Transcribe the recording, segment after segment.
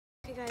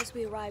guys,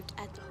 we arrived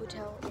at the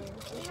hotel in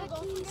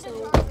Kentucky,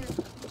 so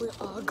we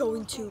are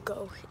going to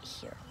go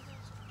here.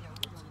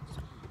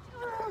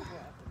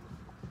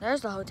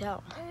 There's the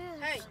hotel.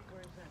 Hey,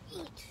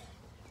 eat.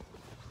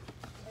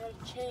 I gotta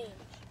change.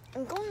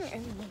 I'm going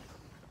anyway.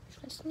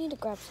 I just need to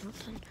grab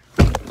something.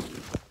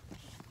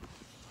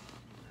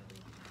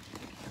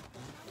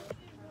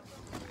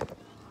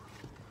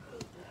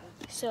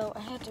 So I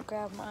had to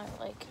grab my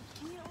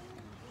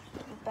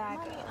bag.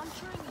 Mommy, I'm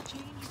trying to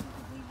change. If you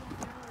could leave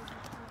that there.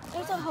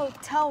 There's a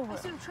hotel room. I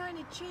said I'm trying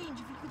to change.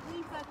 If you could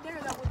leave that there,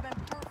 that would have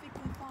been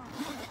perfectly fine.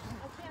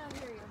 I can't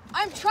hear you.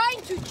 I'm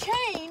trying to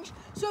change,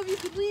 so if you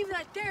could leave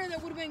that there,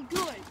 that would have been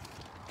good.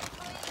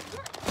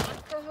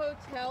 The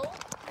hotel.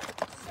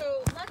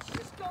 So let's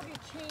just go get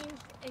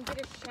changed and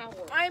get a shower.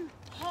 I'm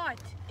hot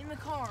in the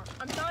car.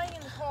 I'm dying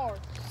in the car.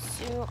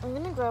 So I'm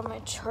gonna grab my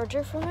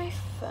charger for my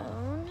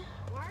phone.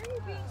 Why are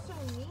you being so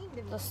mean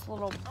to me? This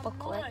little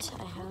booklet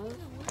I have. I'm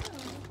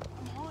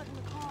hot in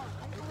the car.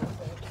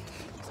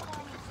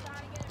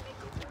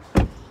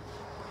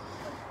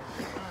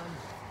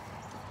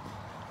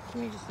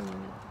 Give me just a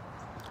moment.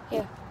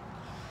 Yeah.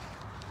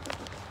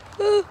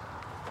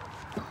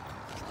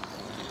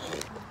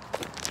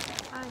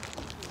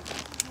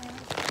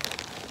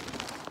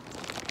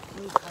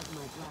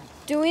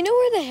 Do we know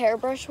where the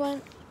hairbrush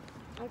went?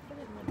 I put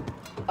it in my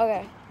bag.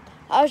 Okay.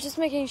 I was just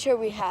making sure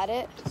we had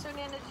it. So,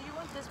 Nana, do you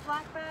want this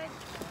black bag?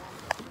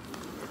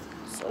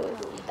 So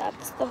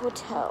that's the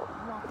hotel.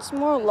 It's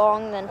more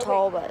long than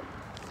tall, but...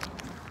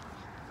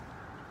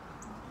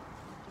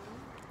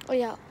 Oh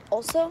yeah,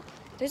 also,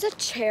 there's a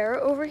chair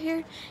over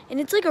here, and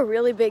it's like a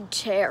really big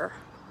chair.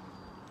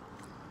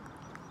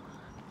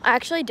 I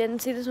actually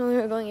didn't see this when we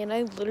were going in.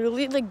 I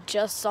literally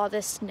just saw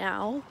this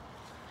now.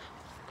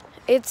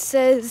 It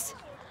says,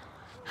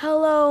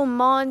 "Hello,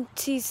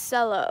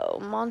 Monticello."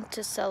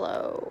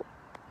 Monticello.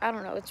 I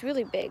don't know, it's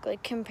really big.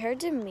 Like,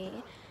 compared to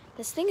me,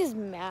 this thing is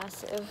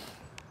massive.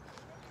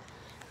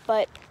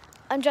 But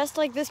I'm dressed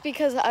like this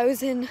because I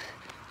was in,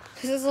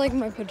 this is like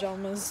my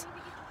pajamas.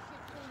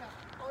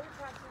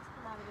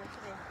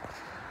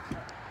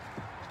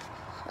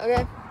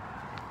 Okay.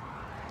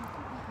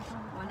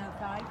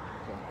 105.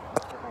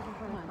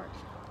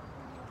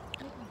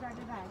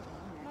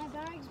 My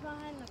bag's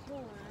behind the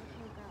cooler. I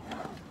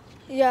can't go.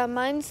 Yeah,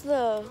 mine's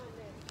the...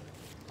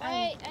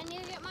 Wait, I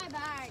need to get my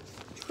bags.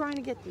 Trying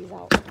to get these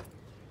out.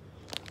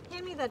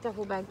 Hand me that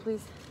duffel bag,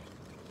 please.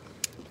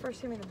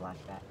 First, hand me the black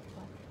bag.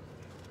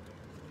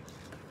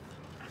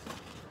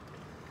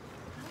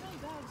 How many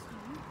bags do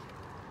you?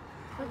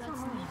 That's not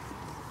mine.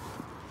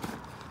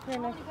 How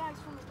many bags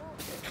from the boat?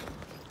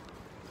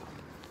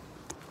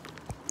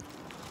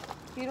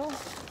 You don't?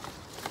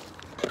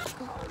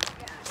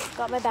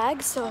 Got my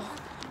bag, so...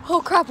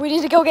 Oh crap, we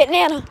need to go get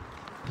Nana.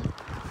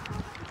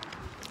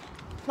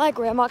 My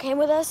grandma came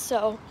with us,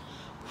 so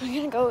we're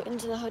gonna go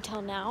into the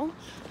hotel now.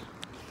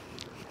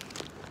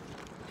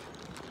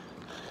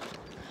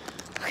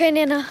 Okay,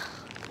 Nana.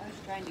 I was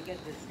trying to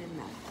get this in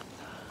now.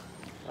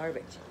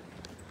 Garbage.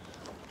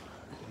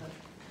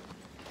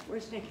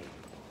 Where's Nikki?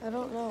 I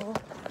don't know.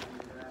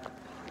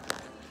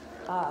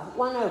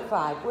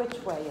 105. Which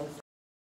way is